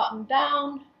more buttoned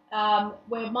down.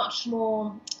 We're much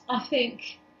more, I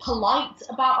think, polite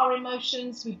about our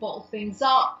emotions. We bottle things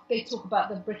up. They talk about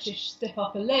the British stiff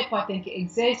upper lip. I think it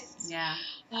exists. Yeah.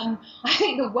 I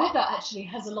think the weather actually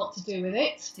has a lot to do with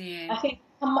it. Do you? I think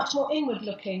I'm much more inward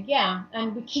looking,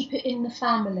 and we keep it in the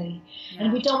family,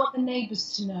 and we don't want the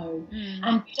neighbours to know,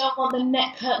 and we don't want the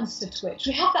net curtains to twitch.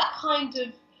 We have that kind of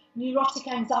neurotic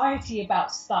anxiety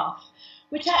about stuff,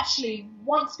 which actually,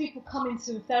 once people come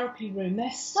into a therapy room,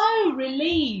 they're so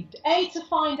relieved, to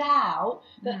find out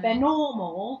that they're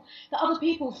normal, that other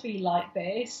people feel like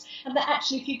this, and that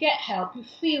actually if you get help, you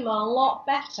feel a lot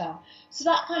better. So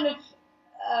that kind of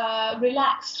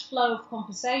relaxed flow of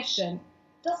conversation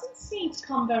doesn't seem to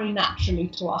come very naturally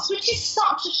to us, which is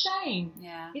such a shame.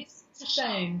 Yeah. It's a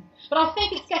shame. But I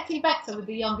think it's getting better with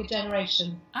the younger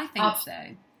generation. I think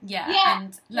so. Yeah,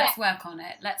 and let's work on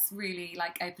it. Let's really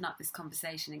open up this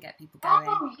conversation and get people going.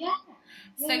 Oh, yeah.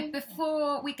 So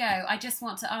before we go, I just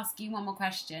want to ask you one more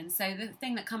question. So the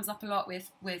thing that comes up a lot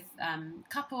with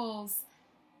couples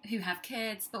who have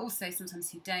kids, but also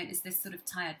sometimes who don't, is this sort of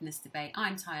tiredness debate.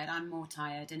 I'm tired, I'm more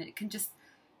tired, and it can just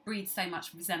breed so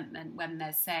much resentment when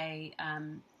there's, say, a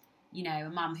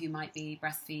mum who might be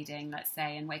breastfeeding, let's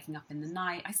say, and waking up in the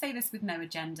night. I say this with no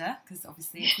agenda, because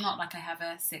obviously it's not like I have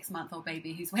a 6-month-old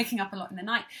baby who's waking up a lot in the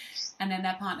night, and then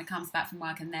their partner comes back from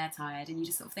work and they're tired, and you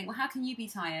just sort of think, well, how can you be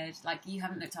tired? You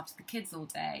haven't looked after the kids all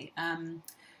day.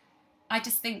 I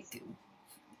just think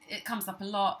it comes up a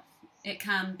lot. It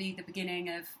can be the beginning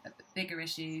of bigger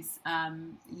issues.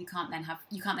 You can't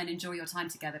then enjoy your time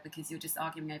together because you're just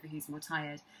arguing over who's more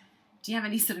tired. Do you have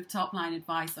any sort of top line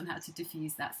advice on how to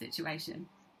diffuse that situation?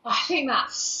 I think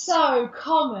that's so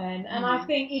common, and I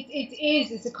think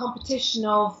it's a competition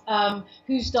of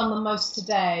who's done the most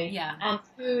today, and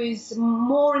who is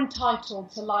more entitled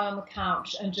to lie on the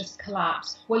couch and just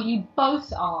collapse. Well, you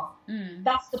both are.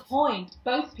 That's the point.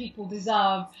 Both people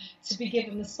deserve to be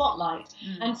given the spotlight.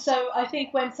 And so I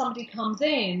think when somebody comes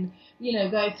in,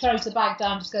 throws the bag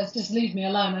down, just leave me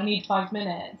alone, I need 5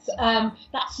 minutes.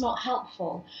 That's not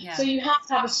helpful. Yeah. So you have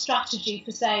to have a strategy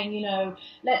for saying,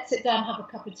 let's sit down, have a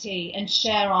cup of tea and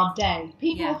share our day.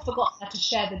 People have forgotten how to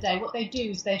share the day. What they do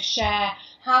is they share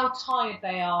how tired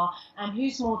they are and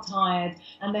who's more tired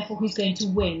and therefore who's going to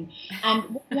win. And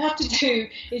what you have to do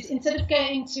is, instead of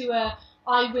getting into a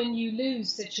I win, you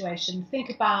lose situation, think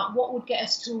about what would get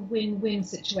us to a win-win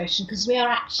situation, because we are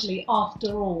actually,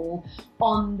 after all,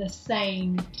 on the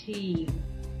same team.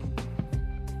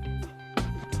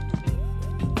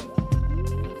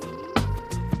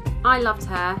 I loved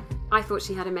her. I thought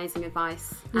she had amazing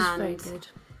advice. It was very good.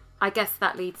 I guess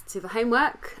that leads to the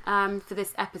homework for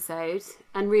this episode.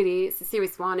 And really, it's a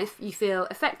serious one. If you feel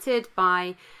affected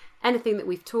by anything that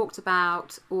we've talked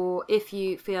about, or if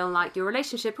you feel like your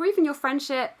relationship or even your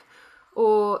friendship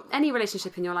or any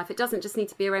relationship in your life, it doesn't just need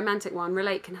to be a romantic one.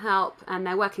 Relate can help, and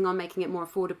they're working on making it more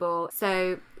affordable.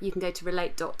 So you can go to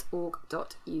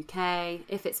relate.org.uk.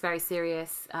 If it's very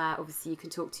serious, obviously you can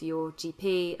talk to your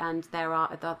GP, and there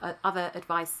are other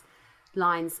advice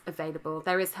lines available.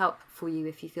 There is help for you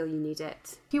if you feel you need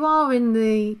it. If you are in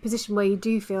the position where you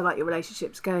do feel like your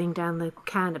relationship's going down the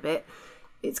can a bit,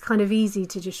 it's kind of easy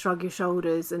to just shrug your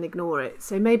shoulders and ignore it.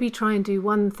 So maybe try and do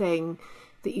one thing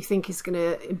that you think is going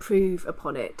to improve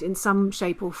upon it in some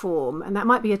shape or form. And that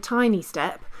might be a tiny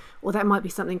step, or that might be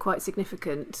something quite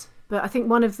significant. But I think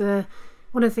one of the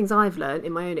things I've learned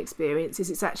in my own experience is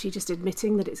it's actually just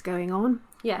admitting that it's going on.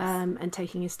 Yes. And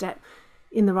taking a step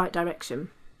in the right direction.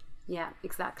 Yeah,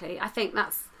 exactly. I think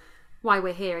that's why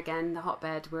we're here again, the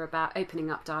Hotbed. We're about opening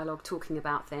up dialogue, talking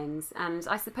about things. And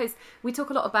I suppose we talk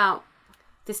a lot about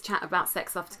this chat about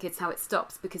sex after kids, how it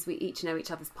stops because we each know each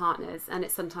other's partners, and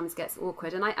it sometimes gets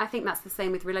awkward. And I think that's the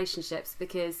same with relationships,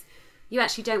 because you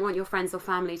actually don't want your friends or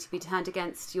family to be turned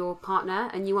against your partner,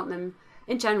 and you want them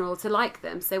in general to like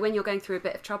them. So when you're going through a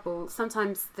bit of trouble,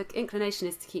 sometimes the inclination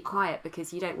is to keep quiet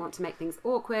because you don't want to make things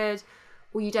awkward,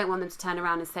 or you don't want them to turn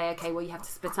around and say, okay, well, you have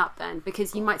to split up then,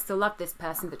 because you might still love this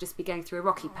person but just be going through a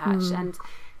rocky patch. And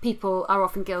people are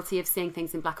often guilty of seeing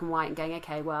things in black and white and going,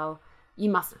 okay, well, you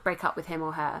must break up with him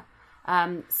or her.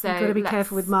 So you've got to be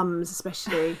careful with mums,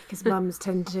 especially, because mums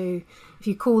tend to, if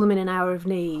you call them in an hour of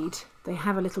need, they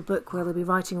have a little book where they'll be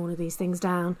writing all of these things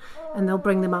down, and they'll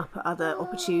bring them up at other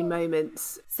opportune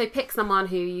moments. So pick someone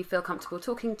who you feel comfortable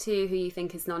talking to, who you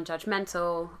think is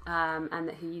non-judgmental,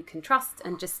 and who you can trust,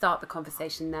 and just start the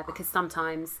conversation there, because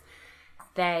sometimes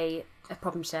a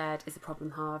problem shared is a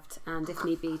problem halved, and if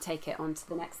need be, take it on to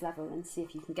the next level and see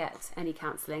if you can get any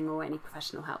counselling or any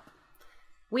professional help.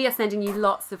 We are sending you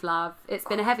lots of love. It's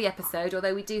been a heavy episode,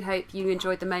 although we do hope you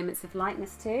enjoyed the moments of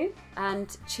lightness too. And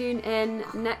tune in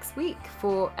next week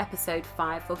for episode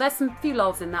 5. Well, there's some few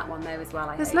lulls in that one though as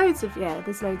well, There's loads of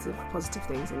positive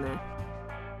things in there.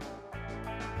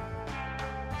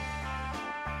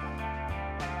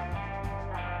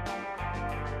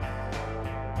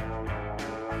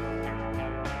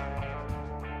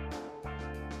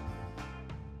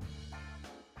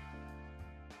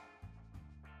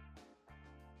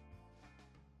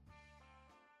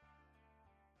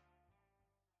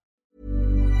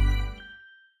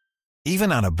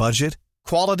 Even on a budget,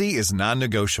 quality is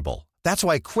non-negotiable. That's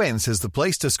why Quince is the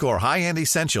place to score high-end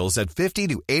essentials at 50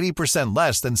 to 80%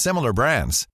 less than similar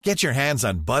brands. Get your hands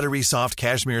on buttery soft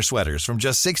cashmere sweaters from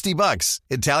just $60,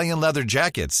 Italian leather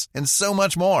jackets, and so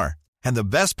much more. And the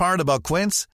best part about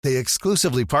Quince, they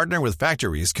exclusively partner with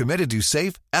factories committed to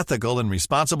safe, ethical, and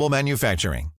responsible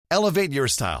manufacturing. Elevate your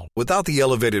style without the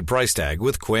elevated price tag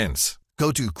with Quince.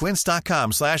 Go to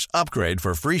quince.com/upgrade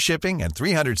for free shipping and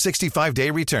 365-day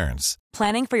returns.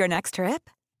 Planning for your next trip?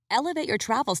 Elevate your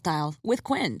travel style with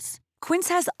Quince. Quince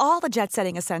has all the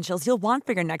jet-setting essentials you'll want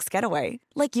for your next getaway,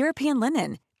 like European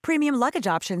linen, premium luggage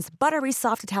options, buttery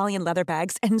soft Italian leather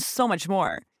bags, and so much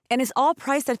more. And is all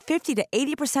priced at 50 to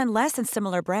 80% less than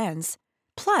similar brands.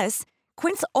 Plus,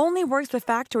 Quince only works with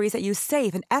factories that use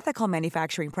safe and ethical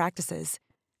manufacturing practices.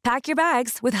 Pack your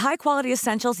bags with high-quality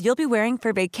essentials you'll be wearing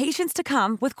for vacations to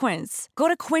come with Quince. Go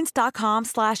to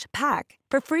quince.com/pack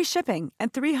for free shipping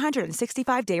and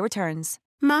 365-day returns.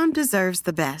 Mom deserves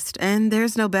the best, and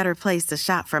there's no better place to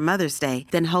shop for Mother's Day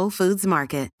than Whole Foods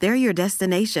Market. They're your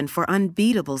destination for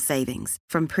unbeatable savings,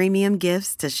 from premium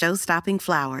gifts to show-stopping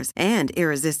flowers and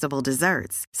irresistible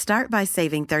desserts. Start by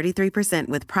saving 33%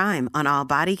 with Prime on all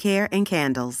body care and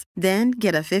candles. Then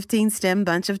get a 15-stem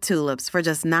bunch of tulips for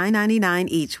just $9.99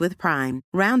 each with Prime.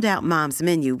 Round out Mom's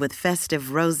menu with festive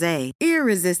rosé,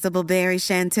 irresistible berry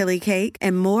chantilly cake,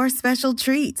 and more special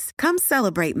treats. Come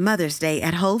celebrate Mother's Day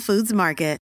at Whole Foods Market.